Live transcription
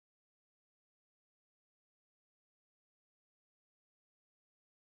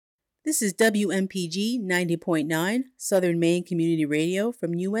This is WMPG 90.9 Southern Maine Community Radio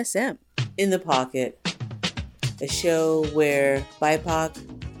from USM. In the Pocket, a show where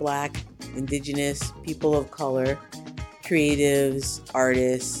BIPOC, Black, Indigenous, people of color, creatives,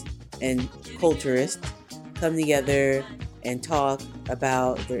 artists, and culturists come together and talk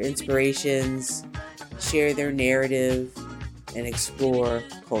about their inspirations, share their narrative, and explore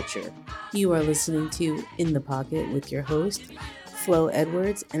culture. You are listening to In the Pocket with your host, Flo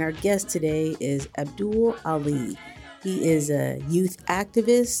Edwards, and our guest today is Abdul Ali. He is a youth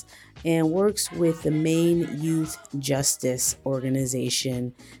activist and works with the Maine Youth Justice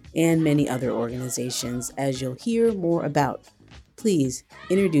Organization and many other organizations, as you'll hear more about. Please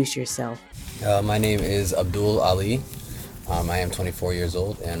introduce yourself. My name is Abdul Ali. I am 24 years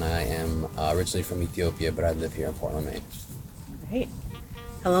old, and I am originally from Ethiopia, but I live here in Portland, Maine. Great.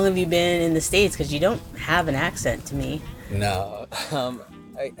 How long have you been in the States? Because you don't have an accent to me. No,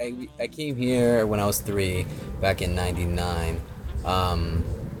 I came here when I was 3, back in '99,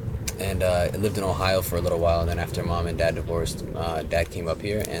 and I lived in Ohio for a little while. And then after mom and dad divorced, dad came up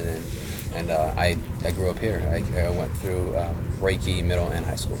here, and I grew up here. I went through Reiki middle and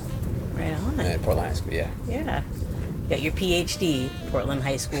high school. Right on. And Portland High School, yeah. Yeah. Got your PhD, Portland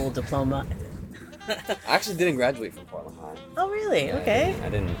High School diploma. I actually didn't graduate from Portland High. Oh, really? Yeah, Okay. I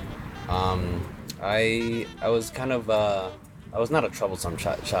didn't. I was kind of I was not a troublesome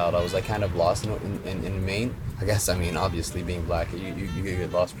child. I was like kind of lost in Maine. I guess, I mean, obviously being black, you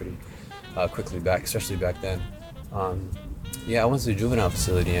get lost pretty quickly back, especially back then. Yeah, I went to the juvenile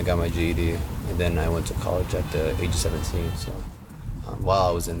facility and I got my GED, and then I went to college at the age of 17. So while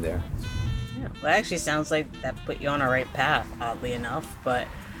I was in there. Yeah. Well, it actually sounds like that put you on a right path, oddly enough, but...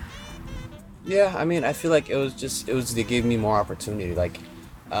 Yeah, I mean, I feel like they gave me more opportunity. Like,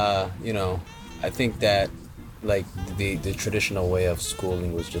 I think that, like, the traditional way of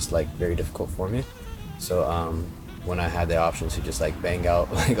schooling was just, like, very difficult for me. So, when I had the option to just, like, bang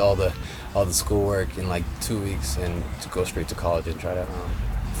out, like, all the schoolwork in, like, 2 weeks and to go straight to college and try to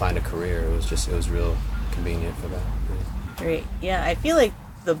find a career, it was real convenient for that. Yeah. Great. Yeah, I feel like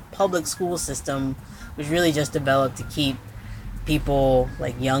the public school system was really just developed to keep people,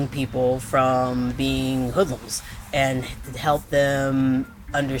 like young people, from being hoodlums and to help them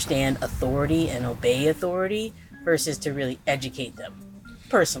understand authority and obey authority versus to really educate them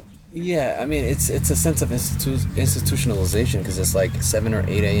personally. Yeah, I mean, it's a sense of institutionalization, because it's like 7 or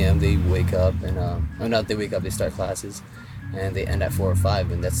 8 a.m. they wake up and they start classes and they end at 4 or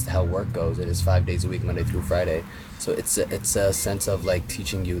 5, and that's how work goes. It is 5 days a week, Monday through Friday. So it's a sense of like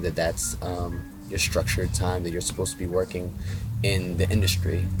teaching you that's your structured time, that you're supposed to be working in the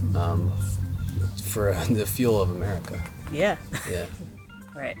industry for the fuel of America. Yeah. Yeah.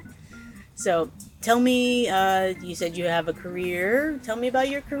 Right. So tell me, you said you have a career. Tell me about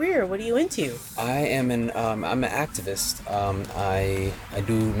your career. What are you into? I'm an activist. I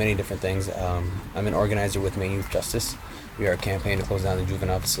do many different things. I'm an organizer with Maine Youth Justice. We are a campaign to close down the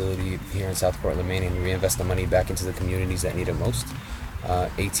juvenile facility here in South Portland, Maine, and reinvest the money back into the communities that need it most.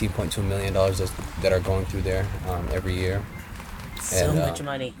 $18.2 million that are going through there every year. So much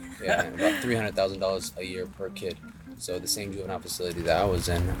money. Yeah, and about $300,000 a year per kid. So the same juvenile facility that I was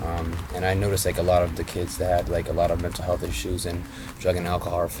in, and I noticed like a lot of the kids that had like a lot of mental health issues and drug and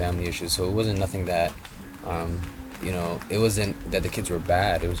alcohol or family issues. So it wasn't nothing that, it wasn't that the kids were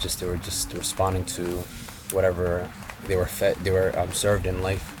bad. It was just they were just responding to whatever they were served in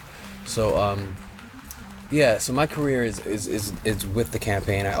life. So yeah, so my career is with the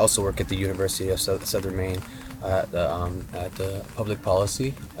campaign. I also work at the University of Southern Maine at the public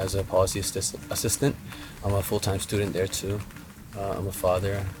policy as a policy assistant. I'm a full-time student there too. I'm a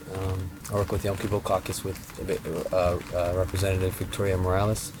father. I work with Young People Caucus with Representative Victoria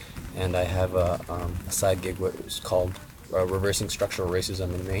Morales, and I have a side gig which is called Reversing Structural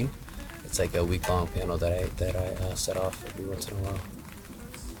Racism in Maine. It's like a week-long panel that I set off every once in a while.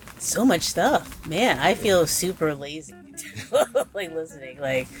 So much stuff, man. I feel super lazy, like listening.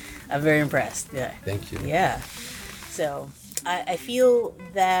 Like, I'm very impressed. Yeah. Thank you. Yeah. So, I feel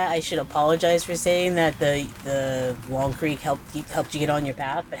that I should apologize for saying that the Long Creek helped you get on your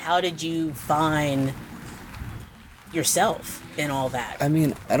path. But how did you find yourself in all that? I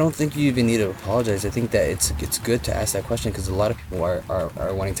mean, I don't think you even need to apologize. I think that it's good to ask that question, because a lot of people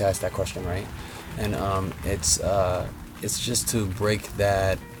are wanting to ask that question, right? And it's just to break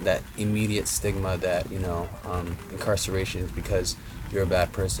that immediate stigma that, incarceration is because you're a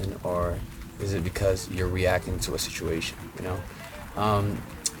bad person, or is it because you're reacting to a situation,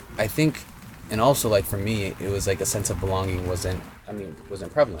 I think, and also, like, for me, it was like a sense of belonging wasn't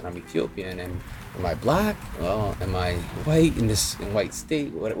wasn't prevalent. I'm Ethiopian, and am I black? Well, am I white in white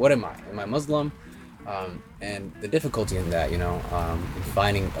state? What am I? Am I Muslim? And the difficulty in that, in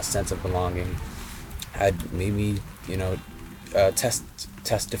finding a sense of belonging, had made me,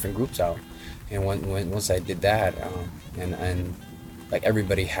 test different groups out. And once I did that, and like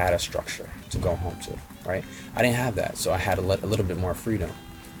everybody had a structure to go home to, right? I didn't have that, so I had a little bit more freedom.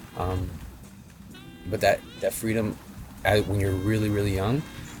 But that freedom, when you're really, really young,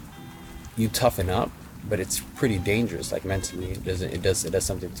 you toughen up, but it's pretty dangerous. Like mentally, it does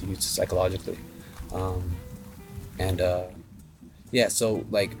something to you psychologically, and yeah. So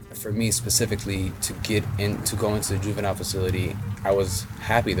like for me specifically, to go into the juvenile facility, I was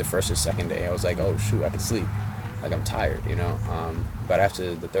happy the first or second day. I was like, oh shoot, I can sleep. Like I'm tired, But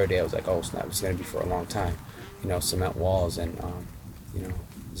after the third day, I was like, oh snap, it's gonna be for a long time, cement walls, and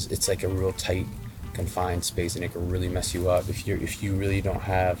it's like a real tight, confined space, and it can really mess you up if you really don't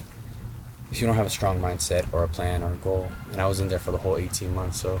have a strong mindset or a plan or a goal. And I was in there for the whole 18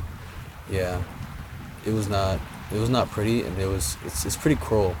 months, so yeah, it was not pretty, and it's pretty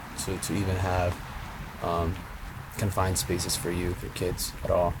cruel to even have confined spaces for kids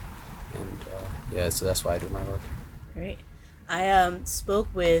at all. And yeah, so that's why I do my work. Great. I spoke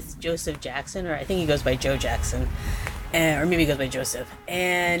with Joseph Jackson, or I think he goes by Joe Jackson, or maybe he goes by Joseph.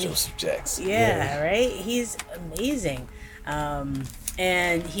 And Joseph Jackson. Yeah, right? He's amazing.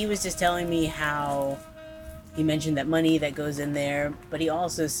 And he was just telling me how he mentioned that money that goes in there, but he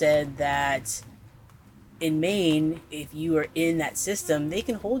also said that in Maine, if you are in that system, they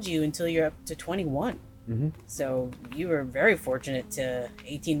can hold you until you're up to 21. Mm-hmm. So you were very fortunate to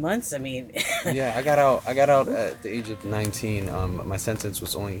 18 months. I mean, yeah, I got out at the age of 19. My sentence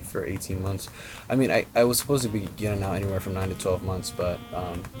was only for 18 months. I mean, I was supposed to be getting out anywhere from 9 to 12 months, but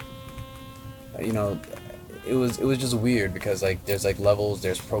it was just weird because like there's like levels,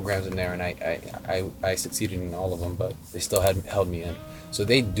 there's programs in there, and I succeeded in all of them, but they still had held me in. So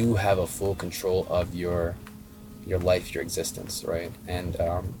they do have a full control of your life, your existence, right? And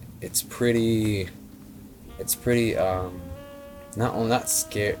it's pretty not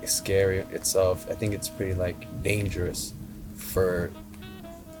scary itself. I think it's pretty like dangerous for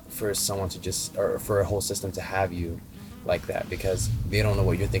someone to just, or for a whole system to have you like that, because they don't know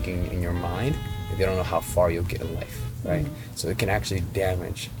what you're thinking in your mind, and they don't know how far you'll get in life, right? Mm-hmm. So it can actually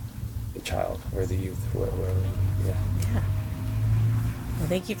damage the child or the youth, whoever. Yeah. Well,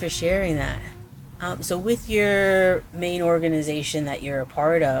 thank you for sharing that. So with your main organization that you're a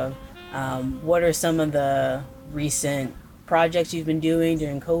part of, what are some of the recent projects you've been doing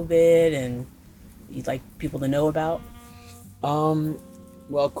during COVID and you'd like people to know about?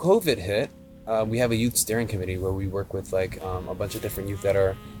 Well, COVID hit. We have a youth steering committee where we work with like a bunch of different youth that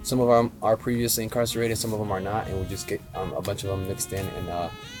are, some of them are previously incarcerated, some of them are not, and we just get a bunch of them mixed in and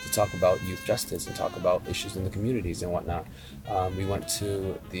to talk about youth justice and talk about issues in the communities and whatnot. We went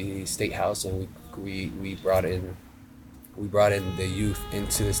to the state house and we brought in the youth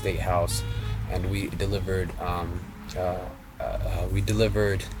into the state house, and we delivered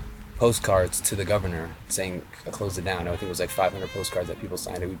postcards to the governor saying close it down. I think it was like 500 postcards that people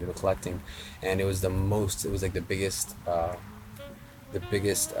signed that we've been collecting, and it was like the biggest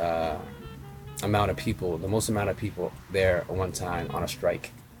amount of people there at one time on a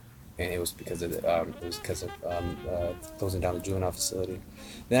strike, and it was because of closing down the juvenile facility.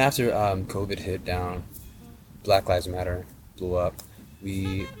 Then after COVID hit down, Black Lives Matter blew up.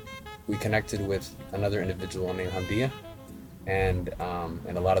 We connected with another individual named Hamdia, and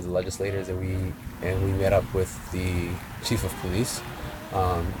a lot of the legislators, and we met up with the chief of police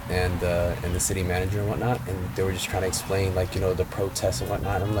and the city manager and whatnot, and they were just trying to explain like the protests and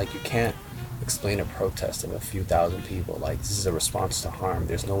whatnot. I'm like, you can't explain a protest of a few thousand people. Like, this is a response to harm.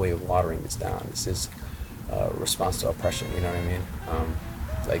 There's no way of watering this down. This is a response to oppression. You know what I mean?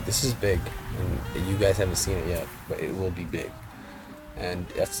 Like, this is big, and you guys haven't seen it yet, but it will be big. And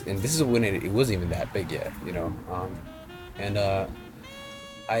this is when it wasn't even that big yet, and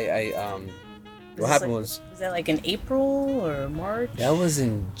what happened was that like in April or March? That was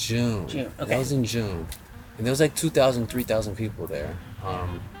in June. Okay. That was in June, and there was like 2,000, 3,000 people there,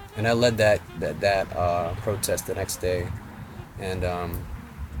 and I led that protest the next day, and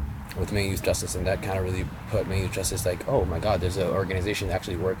with Maine Youth Justice, and that kind of really put Maine Youth Justice like, oh my God, there's an organization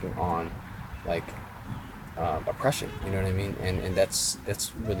actually working on like oppression, you know what I mean? And that's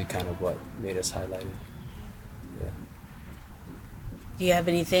really kind of what made us highlighted. Yeah. Do you have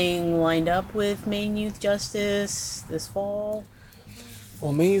anything lined up with Maine Youth Justice this fall?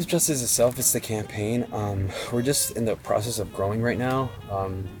 Well, Maine Youth Justice itself is the campaign. We're just in the process of growing right now.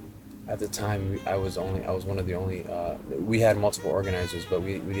 At the time, I was one of the only. We had multiple organizers, but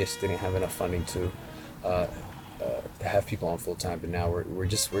we just didn't have enough funding to have people on full time. But now we're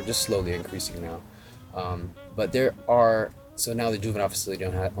just slowly increasing now. But there are, so now the juvenile facility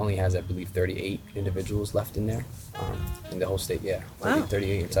only has, I believe, 38 individuals left in there, in the whole state. Yeah, wow.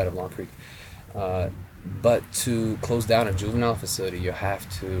 38 inside of Long Creek. But to close down a juvenile facility, you have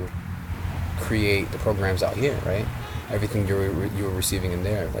to create the programs out here, right? Everything you were receiving in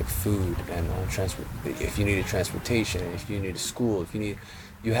there, like food and transport. If you needed transportation, if you needed school,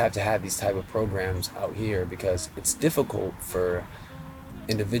 you have to have these type of programs out here, because it's difficult for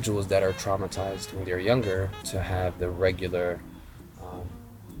individuals that are traumatized when they're younger to have the regular,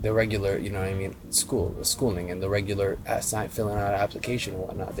 you know what I mean, schooling and the regular filling out an application and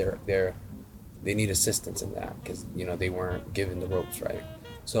whatnot. They need assistance in that, because they weren't given the ropes, right?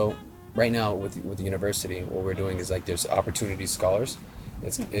 So right now with the university, what we're doing is like there's opportunity scholars.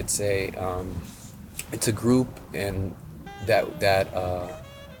 It's a group and that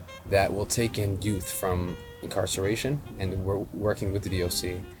will take in youth from incarceration, and we're working with the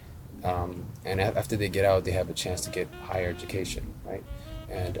DOC. And after they get out, they have a chance to get higher education, right?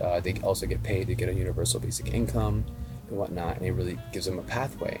 And they also get paid. They get a universal basic income and whatnot, and it really gives them a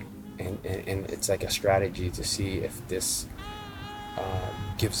pathway. And it's like a strategy to see if this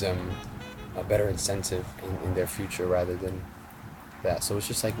gives them a better incentive in their future rather than that. So it's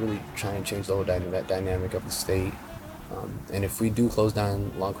just like really trying to change the whole dynamic of the state. And if we do close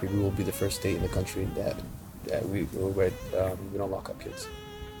down Long Creek, we will be the first state in the country that we don't lock up kids.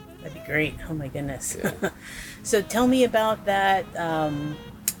 That'd be great. Oh my goodness. Yeah. So tell me about that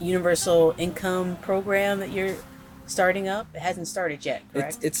universal income program that you're starting up. It hasn't started yet,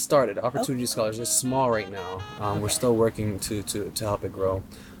 correct? It's started. Opportunity Scholars is small right now. We're still working to help it grow.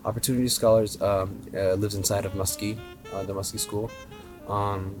 Opportunity Scholars lives inside of Muskie, the Muskie School,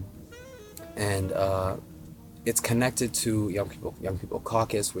 and it's connected to Young People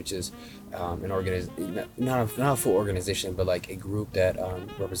Caucus, which is not a full organization, but like a group that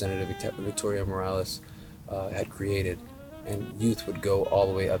Representative Victoria Morales had created. And youth would go all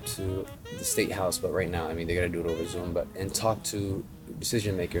the way up to the state house, but right now, I mean, they got to do it over Zoom, and talk to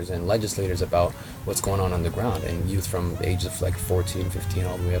decision makers and legislators about what's going on the ground, and youth from the age of like 14, 15,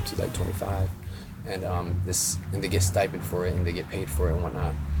 all the way up to like 25, and they get stipend for it, and they get paid for it and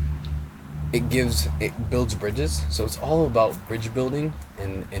whatnot. It builds bridges, so it's all about bridge building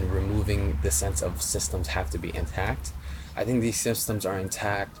and removing the sense of systems have to be intact. I think these systems are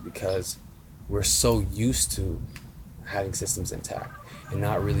intact because we're so used to having systems intact and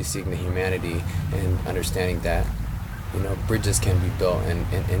not really seeing the humanity and understanding that bridges can be built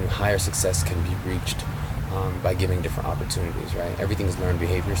and higher success can be reached by giving different opportunities, right? Everything is learned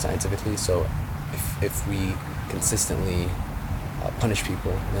behavior scientifically, so if we consistently punish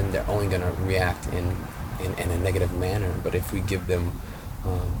people, then they're only going to react in a negative manner. But if we give them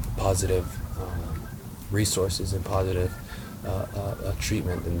positive resources and positive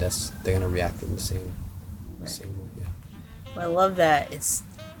treatment, then they're going to react in the same way. Yeah. Well, I love that it's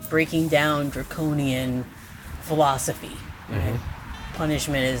breaking down draconian philosophy. Right? Mm-hmm.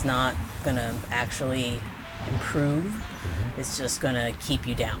 Punishment is not going to actually improve. Mm-hmm. It's just going to keep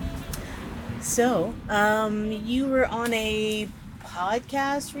you down. So, you were on a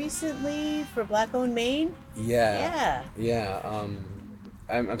podcast recently for Black Owned Maine? Yeah.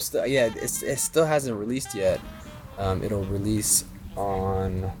 I'm still, it still hasn't released yet. It'll release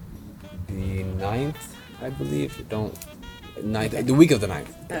on the 9th, I believe. The week of the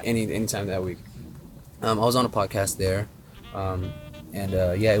 9th. Oh. Anytime that week. I was on a podcast there.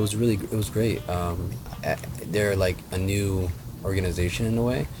 It was great. They're like a new organization in a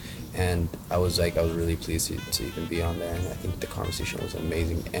way. And I was really pleased to even be on there, and I think the conversation was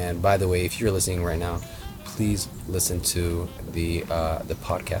amazing. And by the way, if you're listening right now, please listen to the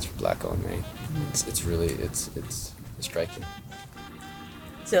podcast for Black Owned Maine. Mm-hmm. It's striking.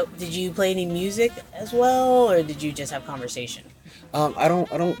 So, did you play any music as well, or did you just have conversation? I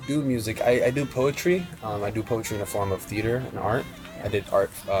don't do music. I do poetry. I do poetry in the form of theater and art. I did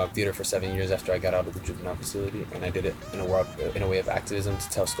theater for 7 years after I got out of the juvenile facility, and I did it in a way of activism to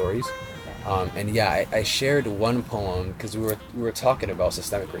tell stories. I shared one poem because we were talking about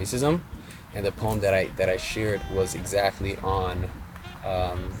systemic racism, and the poem that I shared was exactly on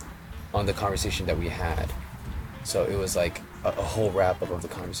the conversation that we had. So it was like a whole wrap up of the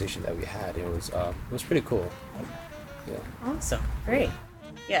conversation that we had. It was pretty cool. Yeah. Awesome. Great.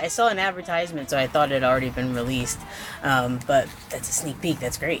 Yeah, I saw an advertisement, so I thought it had already been released. But that's a sneak peek.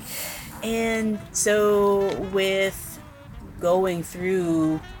 That's great. And so with going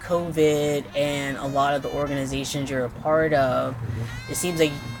through COVID and a lot of the organizations you're a part of, it seems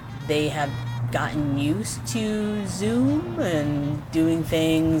like they have gotten used to Zoom and doing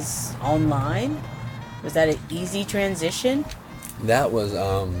things online? Was that an easy transition? That was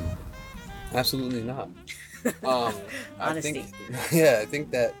absolutely not. Um, I Honesty. think, yeah, I think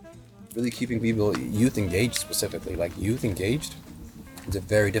that really keeping people, youth engaged specifically, like youth engaged, it's a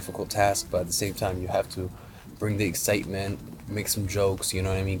very difficult task, but at the same time, you have to bring the excitement, make some jokes, you know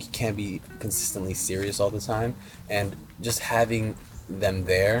what I mean? You can't be consistently serious all the time, and just having them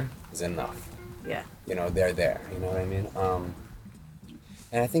there is enough. Yeah. You know, they're there, you know what I mean?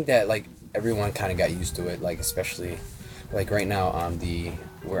 And I think that, like, everyone kind of got used to it, like, especially, like, right now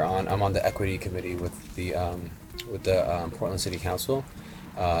I'm on the equity committee with the Portland City Council,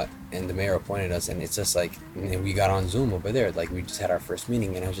 and the mayor appointed us, and it's just like, and we got on Zoom over there, like, we just had our first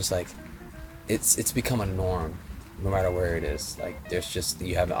meeting, and I was just like, it's become a norm, no matter where it is. Like, there's just,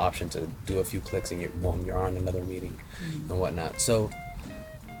 you have the option to do a few clicks and you're on another meeting and whatnot. So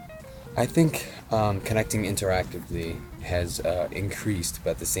I think connecting interactively has increased,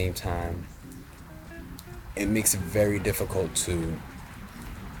 but at the same time, it makes it very difficult to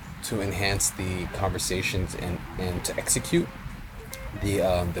enhance the conversations and to execute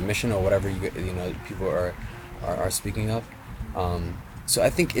the mission or whatever you know people are speaking of. So I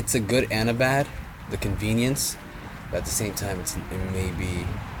think it's a good and a bad, the convenience, but at the same time it may be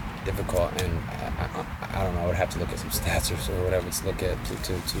difficult, and I don't know, I would have to look at some stats or so, or whatever to look at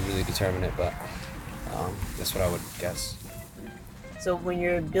to really determine it, but that's what I would guess. So when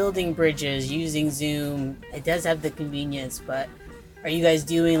you're building bridges using Zoom, it does have the convenience, but are you guys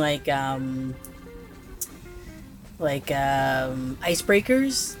doing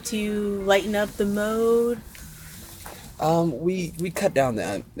icebreakers to lighten up the mode? We cut down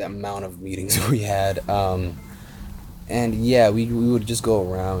the amount of meetings we had, and yeah, we would just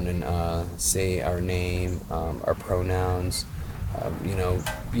go around and say our name, our pronouns, you know,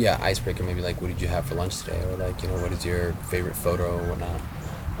 yeah, icebreaker, maybe like, what did you have for lunch today, or like, you know, what is your favorite photo or whatnot.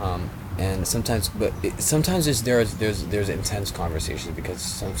 And sometimes, but sometimes there's intense conversations, because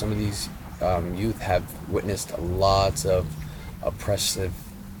some of these youth have witnessed lots of oppressive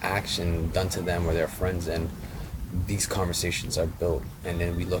action done to them or their friends, and these conversations are built, and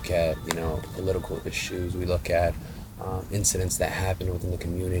then we look at, you know, political issues, we look at incidents that happened within the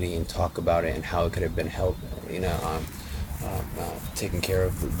community and talk about it and how it could have been helped, you know, taken care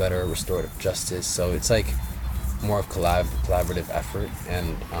of, better restorative justice. So it's like more of collaborative effort,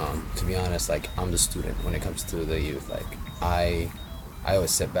 and to be honest, like, I'm the student when it comes to the youth. Like, I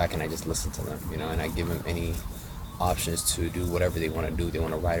always sit back and I just listen to them, you know, and I give them any options to do whatever they want to do. They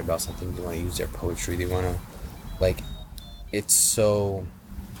want to write about something, they want to use their poetry, they want to, like, it's so,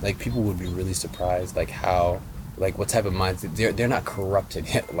 like, people would be really surprised, like, how, like, what type of minds, they're not corrupted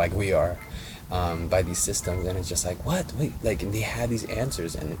yet like we are, by these systems, and it's just like, what, wait, like, and they have these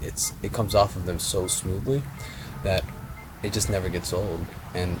answers, and it comes off of them so smoothly that it just never gets old,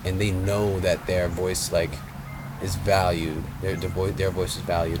 and they know that their voice, like, is valued, their voice is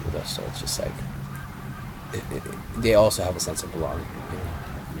valued with us, so it's just like, they also have a sense of belonging, you know?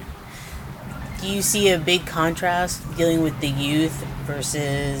 Do you see a big contrast dealing with the youth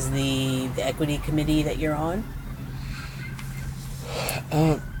versus the equity committee that you're on?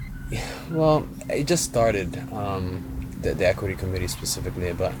 Well, it just started, the equity committee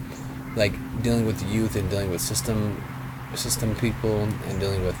specifically, but like dealing with the youth and dealing with system people and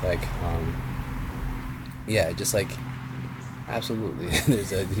dealing with, like, yeah, just like, absolutely,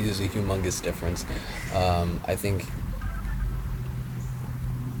 there's a humongous difference. I think,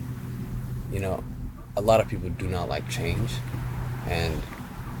 you know, a lot of people do not like change, and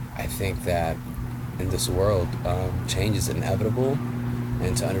I think that in this world, change is inevitable,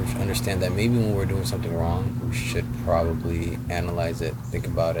 and to understand that maybe when we're doing something wrong, we should probably analyze it, think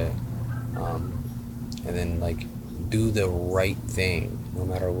about it, and then, like, do the right thing no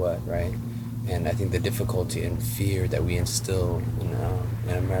matter what, right? And I think the difficulty and fear that we instill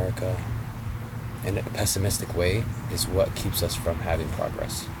in America in a pessimistic way is what keeps us from having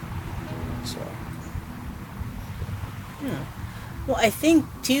progress. So. Yeah. Well, I think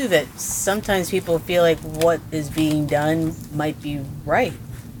too that sometimes people feel like what is being done might be right.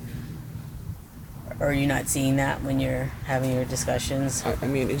 Or are you not seeing that when you're having your discussions? I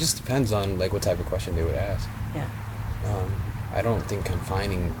mean, it just depends on, like, what type of question they would ask. Yeah. I don't think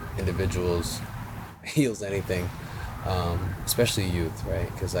confining individuals heals anything, especially youth,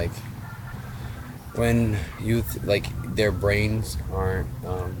 right? Because, like, when youth, like, their brains aren't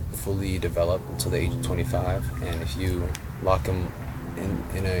fully developed until the age of 25, and if you lock them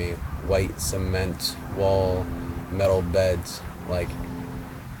in a white cement wall, metal beds, like,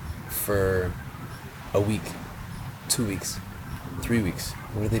 for a week, 2 weeks, 3 weeks,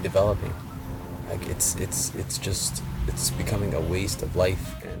 What are they developing? Like it's becoming a waste of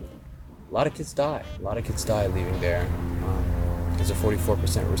life, and a lot of kids die. A lot of kids die leaving there. There's a 44%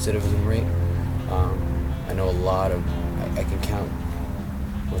 recidivism rate. I know a lot of, I can count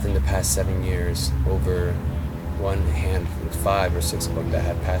within the past 7 years over one hand, 5 or 6 of them that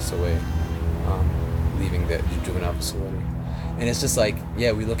had passed away leaving the juvenile facility. And it's just like,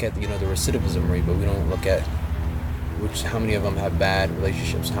 yeah, we look at the recidivism rate, but we don't look at how many of them have bad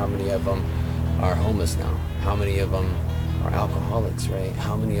relationships, how many of them are homeless now, how many of them are alcoholics, right?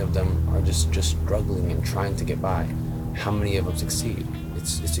 How many of them are just struggling and trying to get by? How many of them succeed?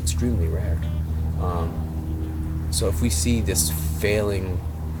 It's extremely rare. So if we see this failing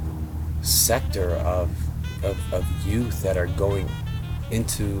sector of youth that are going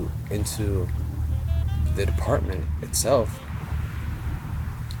into the department itself,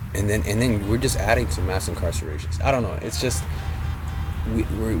 and then we're just adding to mass incarcerations. I don't know. It's just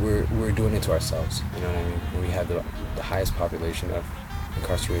we're doing it to ourselves. You know what I mean? And we have the highest population of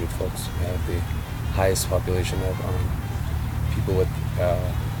incarcerated folks. We have the highest population of people with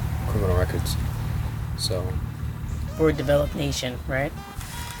criminal records. So For a developed nation, right?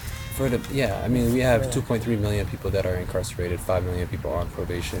 I mean, we have 2.3 million people that are incarcerated, 5 million people on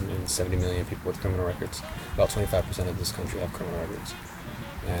probation, and 70 million people with criminal records. About 25% of this country have criminal records.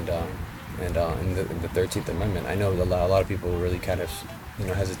 And in the 13th Amendment, I know a lot of people really kind of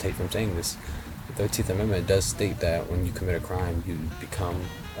hesitate from saying this. The 13th Amendment does state that when you commit a crime, you become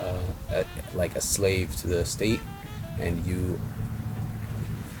like a slave to the state, and you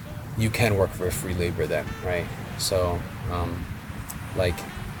can work for free labor then, right? So, like,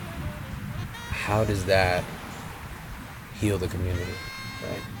 how does that heal the community,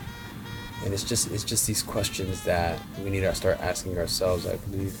 right? And it's just these questions that we need to start asking ourselves, I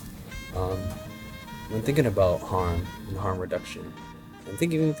believe, when thinking about harm and harm reduction, and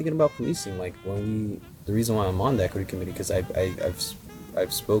thinking about policing. Like the reason why I'm on the equity committee, because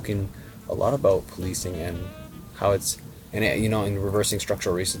I've spoken a lot about policing and how it's, and in reversing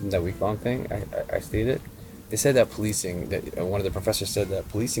structural racism, that week-long thing, I stated, they said that policing, that one of the professors said that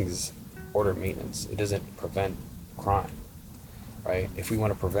policing is order maintenance. It doesn't prevent crime, right? If we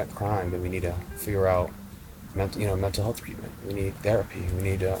want to prevent crime, then we need to figure out mental health treatment. We need therapy. We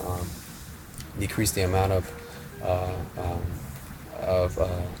need to decrease the amount of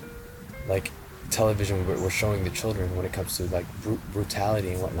like television we're showing the children when it comes to like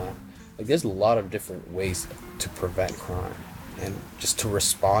brutality and whatnot. Like, there's a lot of different ways to prevent crime, and just to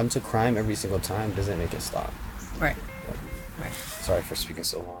respond to crime every single time doesn't make it stop. Right. Right. Sorry for speaking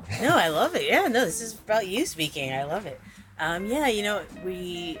so long. No, I love it. Yeah, no, this is about you speaking. I love it.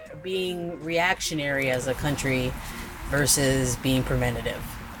 We being reactionary as a country versus being preventative.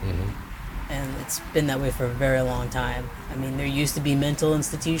 Mm-hmm. And it's been that way for a very long time. I mean, there used to be mental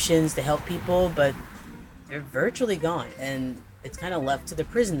institutions to help people, but they're virtually gone. And it's kind of left to the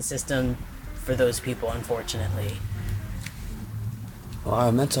prison system for those people, unfortunately.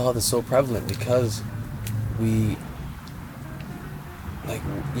 Well, mental health is so prevalent because you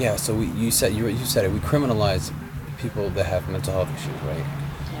said it. We criminalize people that have mental health issues, right?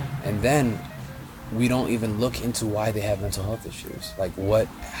 Yeah. And then we don't even look into why they have mental health issues. Like, what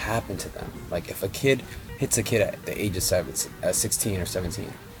happened to them? Like, if a kid hits a kid at the age of 16 or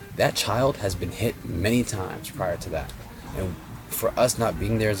 17, that child has been hit many times prior to that. And for us not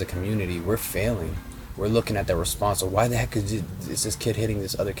being there as a community, we're failing. We're looking at the response of why the heck is this kid hitting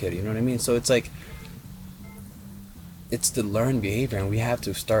this other kid? You know what I mean? So it's like, it's the learned behavior, and we have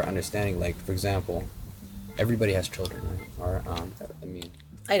to start understanding, like, for example, everybody has children, right? Or,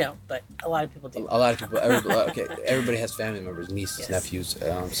 I know, but a lot of people do. A lot of people, everybody has family members, nieces, Yes. nephews,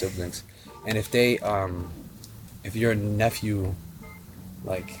 siblings. And if they, if your nephew,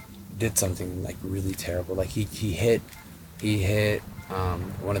 like, did something, like, really terrible, like he hit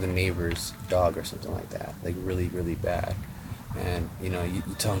one of the neighbors' dog or something like that, like, really, really bad. And, you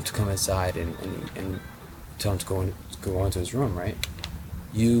tell him to come inside and tell him to go into his room, right?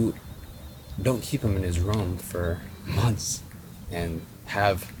 You don't keep him in his room for months and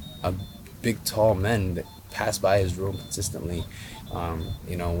have a big tall men that pass by his room consistently.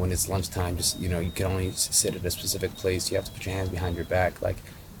 When it's lunchtime, just, you can only sit at a specific place. You have to put your hands behind your back, like,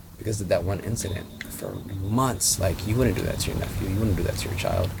 because of that one incident for months. Like, you wouldn't do that to your nephew. You wouldn't do that to your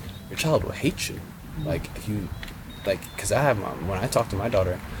child. Your child will hate you. Like, if you, like, because when I talk to my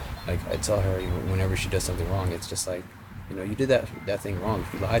daughter, like, I tell her whenever she does something wrong, it's just like, you did that thing wrong.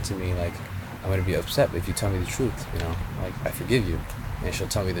 If you lied to me, like, I'm going to be upset. But if you tell me the truth, like, I forgive you. And she'll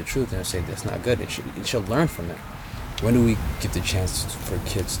tell me the truth, and I'll say, that's not good. And she'll learn from it. When do we get the chance for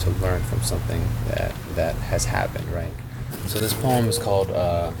kids to learn from something that has happened, right? So this poem is called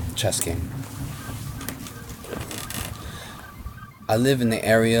Chess Game. I live in the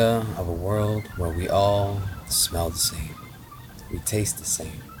area of a world where we all smell the same. We taste the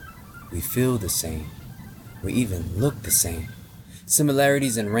same. We feel the same. We even look the same.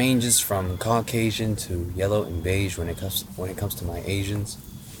 Similarities and ranges from Caucasian to yellow and beige when it comes to my Asians.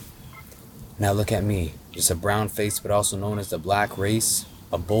 Now look at me, just a brown face but also known as the black race,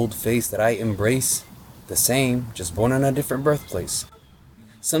 a bold face that I embrace, the same, just born in a different birthplace.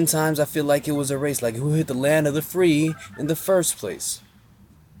 Sometimes I feel like it was a race, like who hit the land of the free in the first place.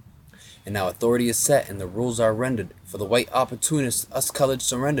 And now authority is set and the rules are rendered. For the white opportunists, us colored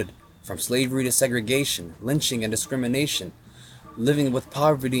surrendered. From slavery to segregation, lynching and discrimination. Living with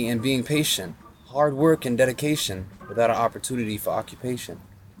poverty and being patient. Hard work and dedication without an opportunity for occupation.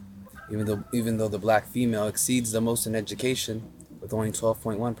 Even though the black female exceeds the most in education, with only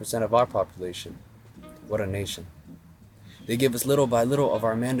 12.1% of our population. What a nation. They give us little by little of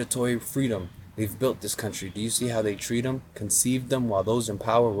our mandatory freedom. They've built this country. Do you see how they treat them? Conceived them while those in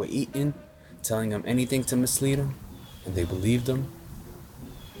power were eating, telling them anything to mislead them, and they believed them.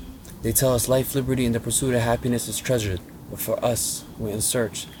 They tell us life, liberty, and the pursuit of happiness is treasured, but for us, we're in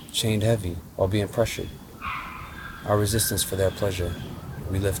search, chained heavy, while being pressured. Our resistance for their pleasure.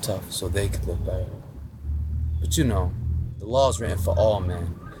 We live tough so they could live better. But you know, the law is written for all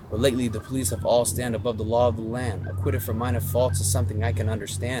men. But lately the police have all stand above the law of the land. Acquitted for minor faults is something I can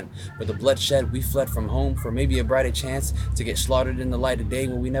understand. For the bloodshed we fled from home for maybe a brighter chance to get slaughtered in the light of day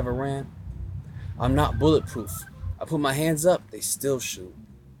when we never ran. I'm not bulletproof. I put my hands up, they still shoot.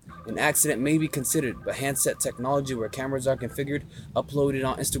 An accident may be considered, but handset technology where cameras are configured, uploaded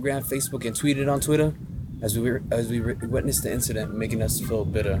on Instagram, Facebook, and tweeted on Twitter, as we witness the incident, making us feel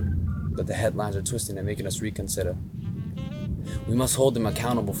bitter that the headlines are twisting and making us reconsider. We must hold them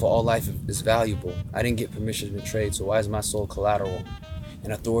accountable, for all life is valuable. I didn't get permission to trade, so why is my soul collateral?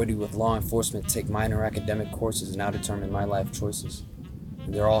 An authority with law enforcement take minor academic courses and now determine my life choices.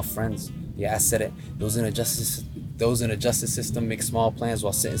 And they're all friends. Yeah, I said it. Those in a justice system make small plans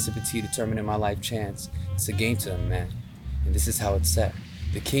while sitting sipping tea determining my life chance. It's a game to them, man. And this is how it's set.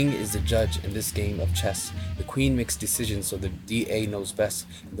 The king is the judge in this game of chess. The queen makes decisions so the DA knows best.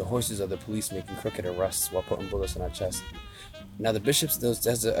 And the horses are the police making crooked arrests while putting bullets in our chest. Now the bishop's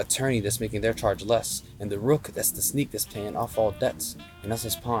there's the attorney that's making their charge less. And the rook, that's the sneak that's paying off all debts. And us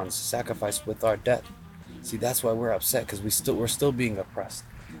as pawns, sacrifice with our debt. See, that's why we're upset, because we're still being oppressed.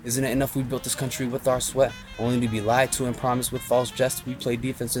 Isn't it enough we built this country with our sweat, only to be lied to and promised with false jests? We play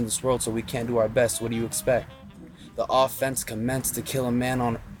defense in this world so we can't do our best. What do you expect? The offense commenced to kill a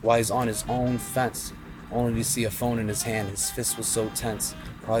man while he's on his own fence, only to see a phone in his hand. His fist was so tense,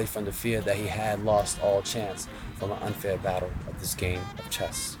 probably from the fear that he had lost all chance from an unfair battle of this game of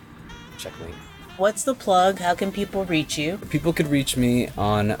chess. Checkmate. What's the plug? How can people reach you? People could reach me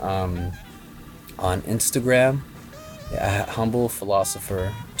on Instagram, Humble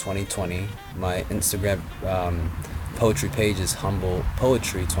Philosopher 2020. My Instagram poetry page is Humble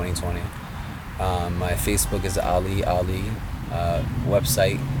Poetry 2020. My Facebook is Ali.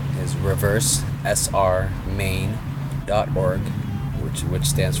 Website is reversesrmaine.org, which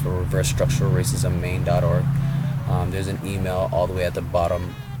stands for Reverse Structural Racism Maine.org. There's an email all the way at the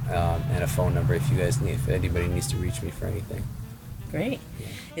bottom, and a phone number if anybody needs to reach me for anything. Great.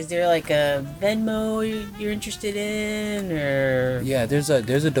 Is there like a Venmo you're interested in, or? Yeah, there's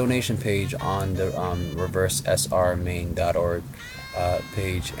a donation page on the reversesrmaine.org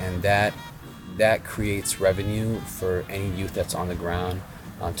page, and that creates revenue for any youth that's on the ground,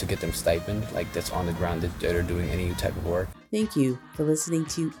 to get them stipend, like that's on the ground that are doing any type of work. Thank you for listening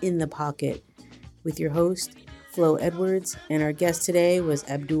to In the Pocket with your host, Flo Edwards, and our guest today was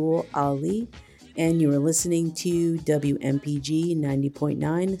Abdul Ali, and you were listening to WMPG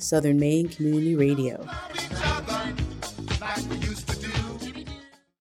 90.9 Southern Maine Community Radio.